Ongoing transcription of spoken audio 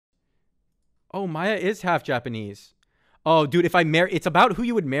Oh, Maya is half Japanese. Oh, dude, if I marry, it's about who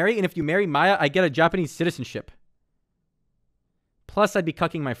you would marry, and if you marry Maya, I get a Japanese citizenship. Plus, I'd be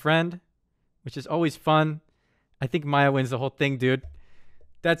cucking my friend, which is always fun. I think Maya wins the whole thing, dude.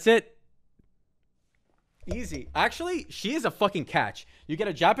 That's it. Easy. Actually, she is a fucking catch. You get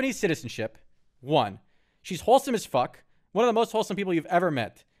a Japanese citizenship. 1. She's wholesome as fuck. One of the most wholesome people you've ever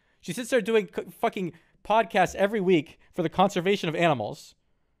met. She sits there doing fucking podcasts every week for the conservation of animals.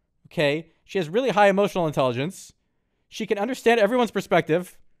 Okay? She has really high emotional intelligence. She can understand everyone's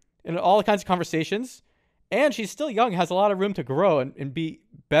perspective in all kinds of conversations. And she's still young, has a lot of room to grow and be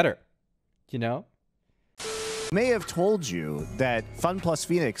better. You know? May have told you that Fun Plus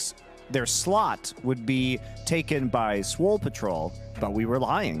Phoenix, their slot would be taken by Swole Patrol, but we were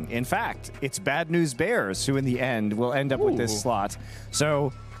lying. In fact, it's Bad News Bears who in the end will end up with this slot.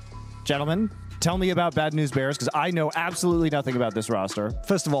 So, gentlemen, tell me about Bad News Bears, because I know absolutely nothing about this roster.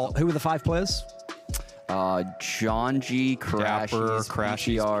 First of all, who are the 5 players? John G, Crash,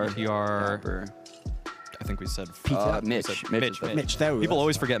 PTR. I think we said Mitch. There we People go.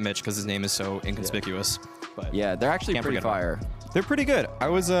 always forget Mitch because his name is so inconspicuous. But yeah, they're actually pretty fire. They're pretty good. I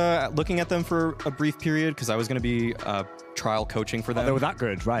was looking at them for a brief period because I was going to be trial coaching for them. Oh, they were that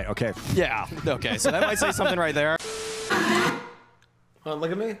good, right? Okay. Yeah. Okay. So that might say something right there. Oh,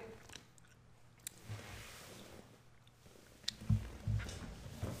 look at me.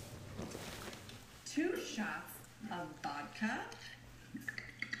 Two shots of vodka.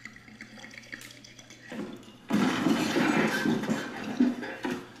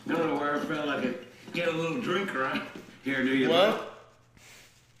 Don't know where I felt like I get a little drink right here, do you? What?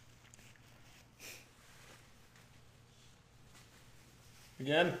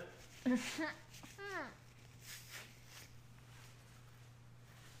 Again?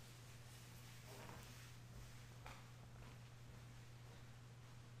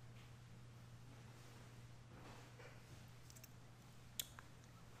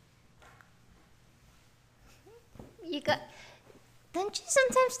 You got... Don't you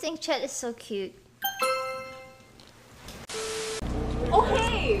sometimes think Chet is so cute? Oh,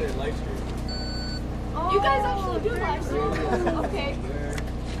 hey! You guys actually do live stream? Okay.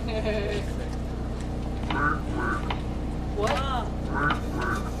 What?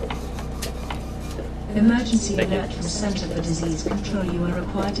 Emergency alert from Center for Disease Control. You are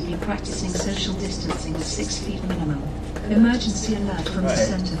required to be practicing social distancing of 6 feet minimum. Emergency alert from the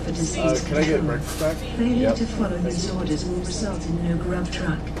Center for Disease Control. Can I get breakfast back? Failure to follow these orders will result in no grub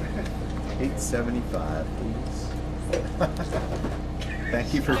truck. 875, please.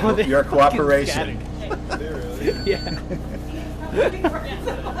 Thank you for your cooperation. Yeah.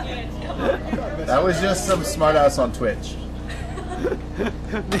 That was just some smart ass on Twitch.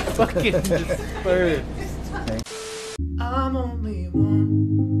 They fucking dispersed. I'm only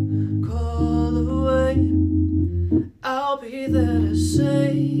one call away. I'll be there to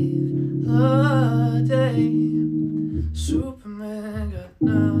save the day. Superman got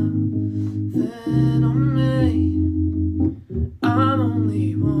nothing on me. I'm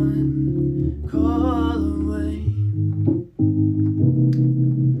only one call away.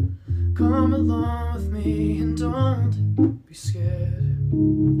 Come along with me and don't be scared.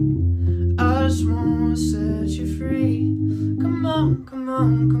 I just wanna set you free. Come on, come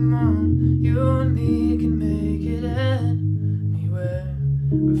on, come on. You and me can make it anywhere.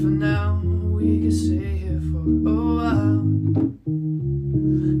 But for now, we can stay here for a while.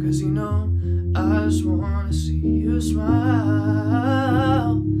 Cause you know, I just wanna see you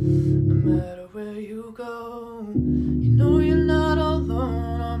smile. No matter where you go, you know you're not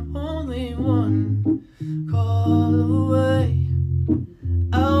alone. I'm only one call away.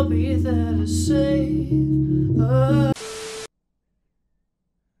 I'll be there to save the...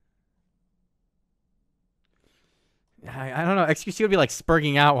 I don't know. XQC would be like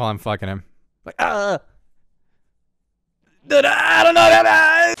spurging out while I'm fucking him. Like, I don't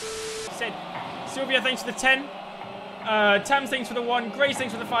know. Said Sylvia, thanks for the 10. Tam, thanks for the 1. Grace,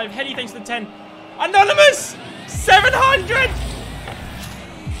 thanks for the 5. Hetty, thanks for the 10. Anonymous, 700.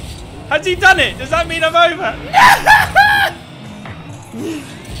 Has he done it? Does that mean I'm over?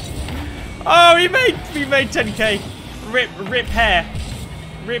 Oh, we made 10k. Rip hair.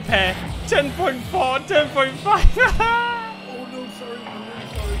 10.4, 10.5. Oh no, sorry.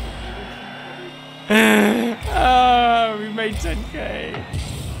 Oh, we made 10k.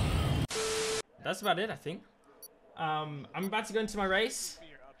 That's about it, I think. I'm about to go into my race,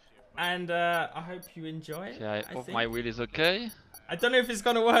 and I hope you enjoy it. Yeah, I hope my wheel is okay. I don't know if it's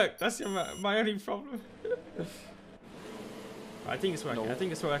gonna work. That's my only problem. I think it's working. No. I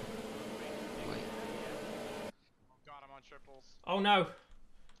think it's working. Oh no!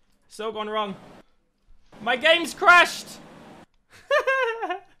 So gone wrong. My game's crashed!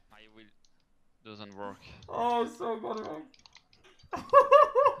 Doesn't work. Oh, so gone wrong.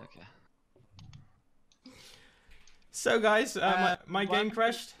 Okay. So guys, my game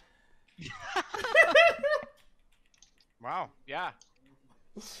crashed. Wow. Yeah.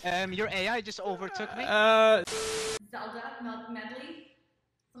 Your AI just overtook me. Zelda medley.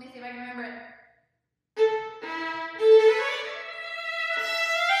 Let me see if I can remember it.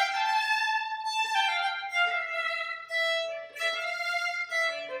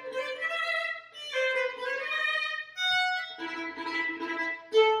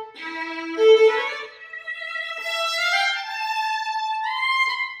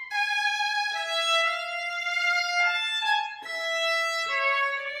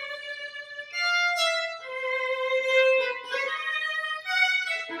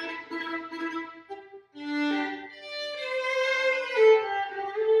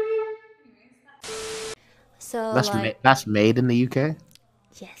 So That's like, that's made in the UK.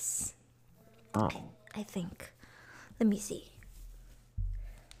 yes, Oh. I think. Let me see.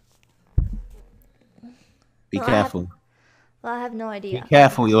 Be Well, careful. I have no Be idea.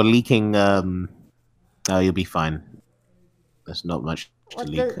 careful. You're leaking. Oh, you'll be fine. There's not much to What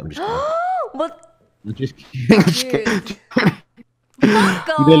leak. the- I'm just kidding. What? I'm just kidding. I'm just Dude. kidding. Fuck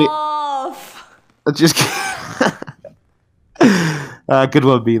You really- off! I'm just kidding. Good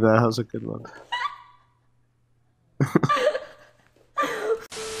one, B there. That was a good one.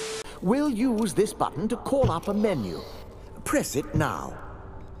 We'll use this button to call up a menu. Press it now.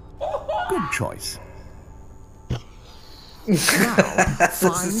 Good choice. Now,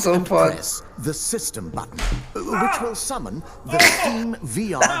 find and press the system button, which will summon the Steam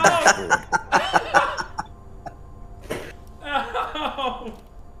VR dashboard.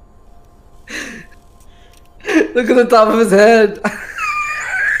 Look at the top of his head.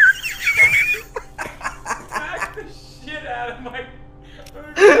 Smack the shit out of my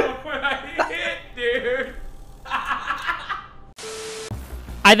when I hit, dude.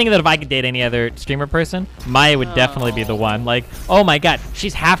 I think that if I could date any other streamer person, Maya would definitely be the one. Like, oh my god,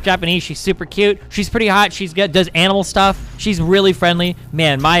 she's half Japanese, she's super cute, she's pretty hot, she's good, does animal stuff, she's really friendly.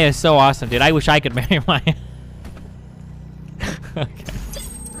 Man, Maya is so awesome, dude. I wish I could marry Maya. Okay.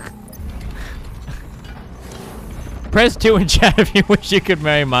 Press 2 in chat if you wish you could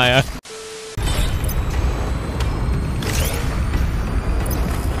marry Maya.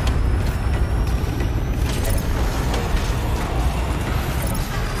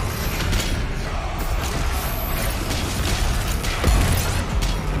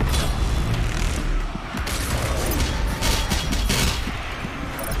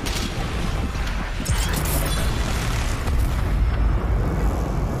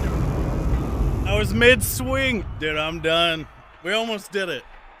 I was mid-swing. Dude, I'm done. We almost did it.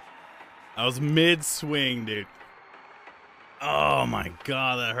 I was mid-swing, dude. Oh my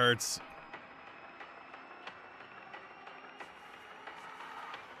god, that hurts.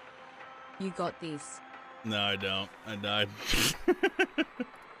 You got this. No, I don't. I died.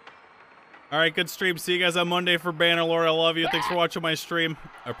 Alright, good stream. See you guys on Monday for Bannerlord. I love you. Thanks for watching my stream.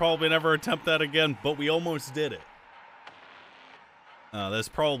 I'll probably never attempt that again, but we almost did it. That's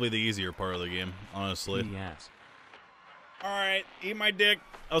probably the easier part of the game, honestly. Yes. Alright, eat my dick.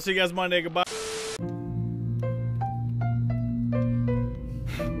 I'll see you guys Monday. Goodbye.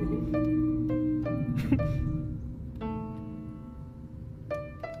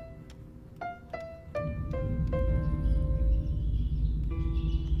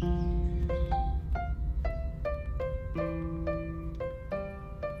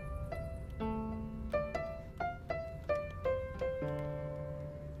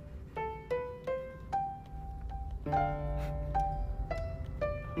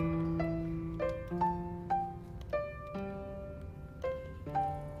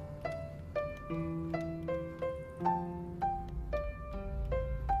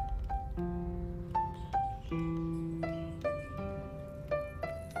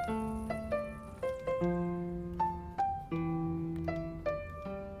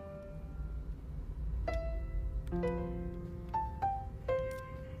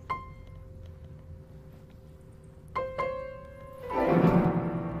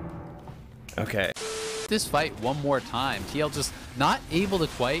 Okay. This fight one more time. TL just not able to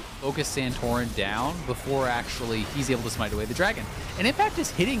quite focus Santorin down before actually he's able to smite away the dragon. And in fact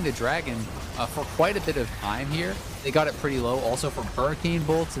is hitting the dragon for quite a bit of time here. They got it pretty low also from hurricane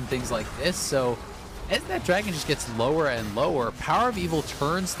bolts and things like this. So as that dragon just gets lower and lower, Power of Evil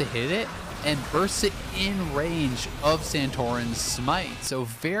turns to hit it and bursts it in range of Santorin's smite. So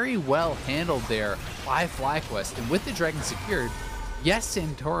very well handled there by FlyQuest. And with the dragon secured, Yes,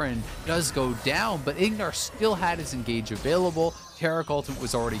 Santorin does go down, but Ignar still had his engage available. Taric ultimate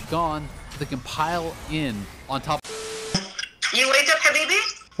was already gone. They can pile in on top. You wake up, Habibi?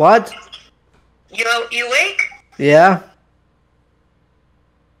 What? You wake? Yeah.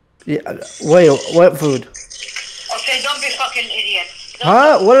 Yeah. Wait, what food? Okay, don't be fucking idiot.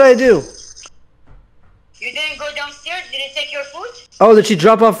 Huh? What did I do? You didn't go downstairs? Didn't take your food? Oh, did she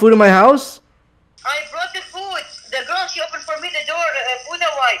drop off food in my house? I brought the food. The girl, she opened for me the door, Buddha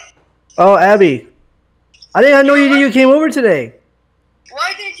wife. Oh, Abby. I didn't know you came over today.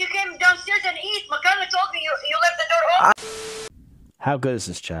 Why didn't you come downstairs and eat? Makana told me you left the door open. How good is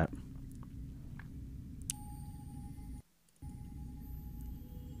this chat?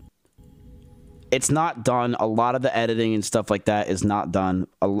 It's not done. A lot of the editing and stuff like that is not done.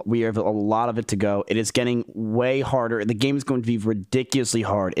 We have a lot of it to go. It is getting way harder. The game is going to be ridiculously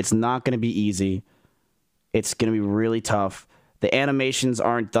hard. It's not going to be easy. It's going to be really tough. The animations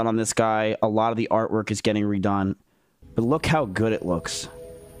aren't done on this guy. A lot of the artwork is getting redone. But look how good it looks.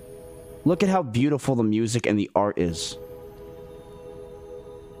 Look at how beautiful the music and the art is.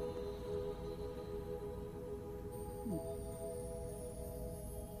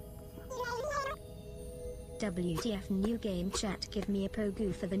 WTF new game chat, give me a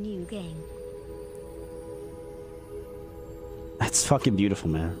pogu for the new game. That's fucking beautiful,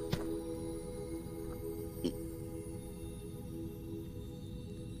 man.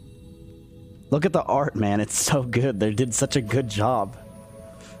 Look at the art, man. It's so good. They did such a good job.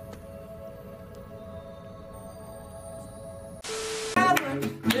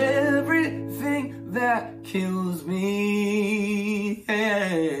 Everything that kills me,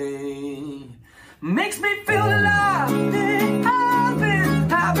 hey, makes me feel alive.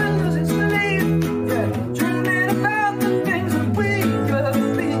 I've been losing sleep, yeah, dreaming about the things that we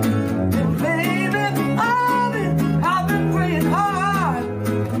could be. And baby, I've been praying hard,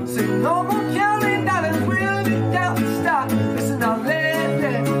 say no more counting.